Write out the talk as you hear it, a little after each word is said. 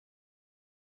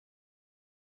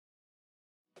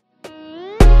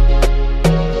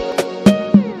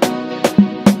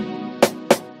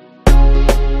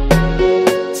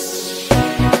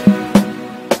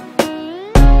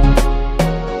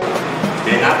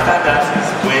After that is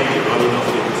when the running of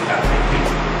things can take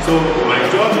place. So my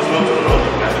job is not to run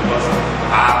the place because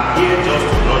I'm here just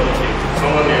to run the place.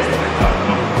 Someone else might have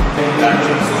done. And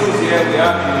the tools here, we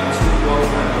have the toolbox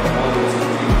and all those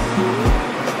things.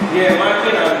 Yeah,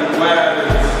 marking and the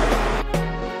wireless.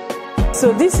 So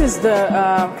this is the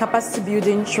capacity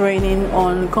building training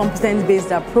on competence-based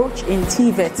approach in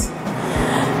Tvet.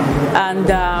 And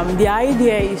the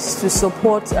idea is to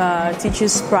support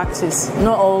teachers' practice.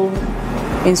 Not all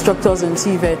instructors in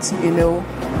Tvet, you know,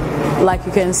 like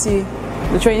you can see,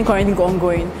 the training currently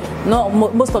ongoing.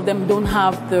 Most of them don't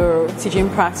have the teaching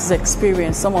practice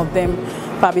experience. Some of them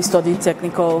probably study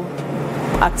technical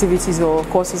activities or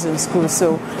courses in school.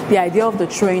 So the idea of the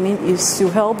training is to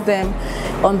help them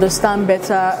understand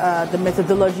better the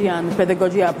methodology and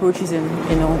pedagogy approaches in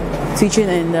teaching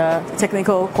and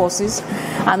technical courses,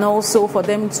 and also for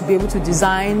them to be able to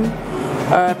design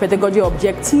pedagogy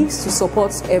objectives to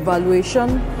support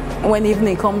evaluation when even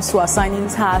it comes to assigning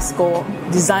tasks or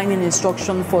designing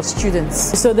instruction for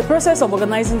students. So the process of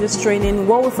organizing this training,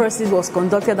 what we first did was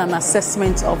conducted an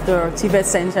assessment of the Tvet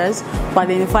centers to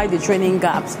identify the training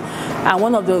gaps. And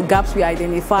one of the gaps we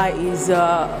identify is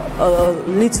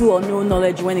little or no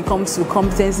knowledge when it comes to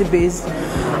competency-based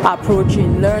approach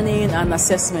in learning and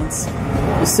assessment.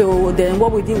 So then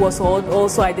what we did was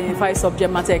also identify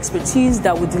subject matter expertise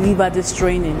that would deliver this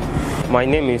training. My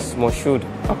name is Moshood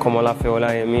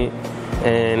Akomolafeolayemi,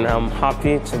 and I'm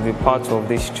happy to be part of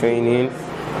this training.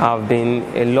 I've gained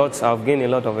a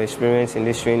lot of experience in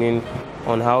this training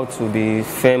on how to be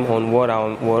firm on what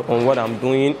I'm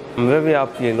doing. I'm very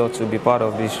happy a lot to be part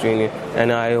of this training,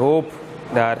 and I hope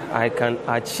that I can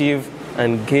achieve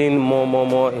and gain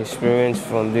more experience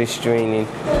from this training.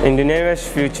 In the nearest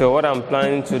future, what I'm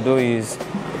planning to do is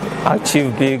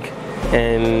achieve big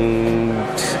and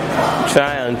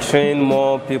try and train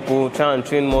more people, try and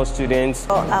train more students.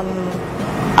 I'm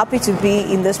happy to be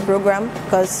in this program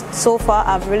because so far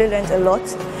I've really learned a lot,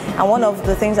 and one of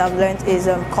the things I've learned is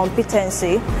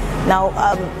competency. Now,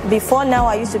 before now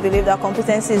I used to believe that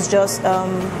competency is just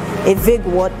a vague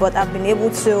word, but I've been able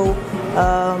to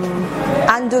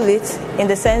handle it in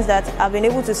the sense that I've been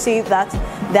able to see that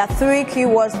there are three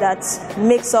keywords that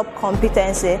makes up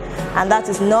competency, and that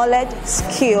is knowledge,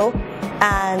 skill,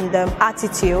 and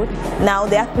attitude. Now,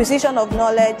 the acquisition of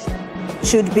knowledge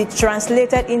should be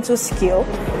translated into skill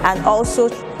and also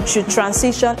should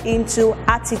transition into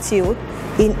attitude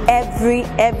in every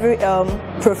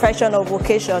profession or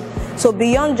vocation. So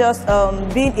beyond just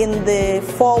being in the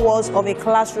four walls of a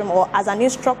classroom or as an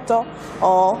instructor,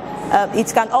 or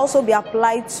it can also be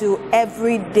applied to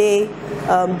everyday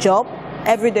job.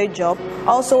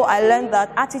 Also, I learned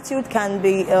that attitude can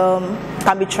be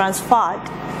transferred.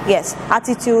 Yes,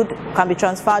 attitude can be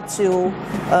transferred to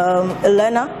a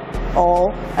learner,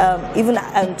 or even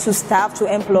to staff, to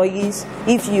employees.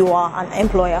 If you are an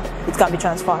employer, it can be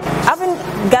transferred. Having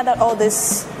gathered all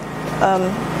this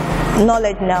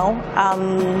knowledge now,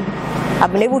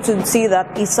 I've been able to see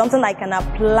that it's something I can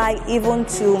apply even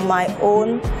to my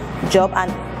own job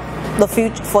and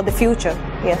for the future.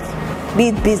 Yes, be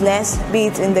it business, be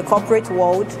it in the corporate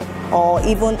world, or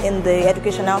even in the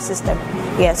educational system.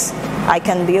 Yes, I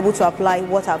can be able to apply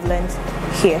what I've learned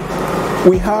here.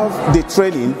 We have the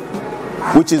training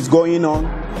which is going on,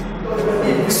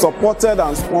 supported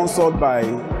and sponsored by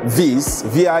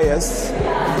VIS.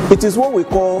 It is what we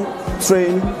call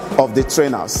train of the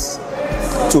trainers,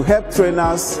 to help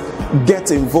trainers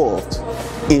get involved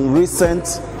in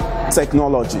recent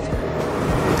technology.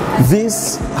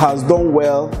 VIS has done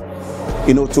well,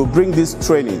 to bring these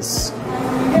trainings,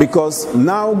 because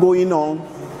now going on,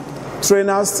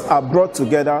 trainers are brought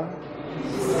together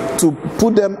to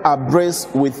put them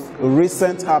abreast with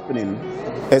recent happening,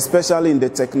 especially in the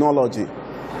technology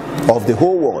of the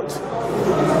whole world.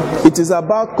 It is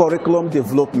about curriculum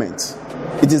development.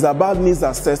 It is about needs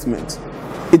assessment.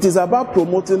 It is about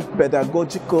promoting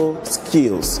pedagogical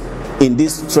skills in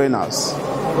these trainers.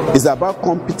 It's about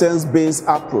competence-based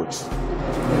approach.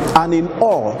 And in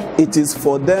all, it is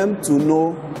for them to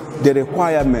know the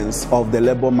requirements of the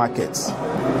labor market,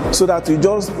 so that you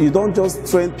don't just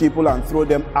train people and throw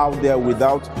them out there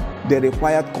without the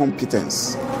required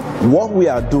competence. What we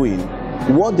are doing,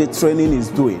 what the training is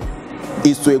doing,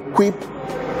 is to equip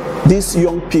these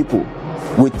young people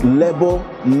with labor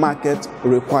market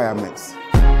requirements.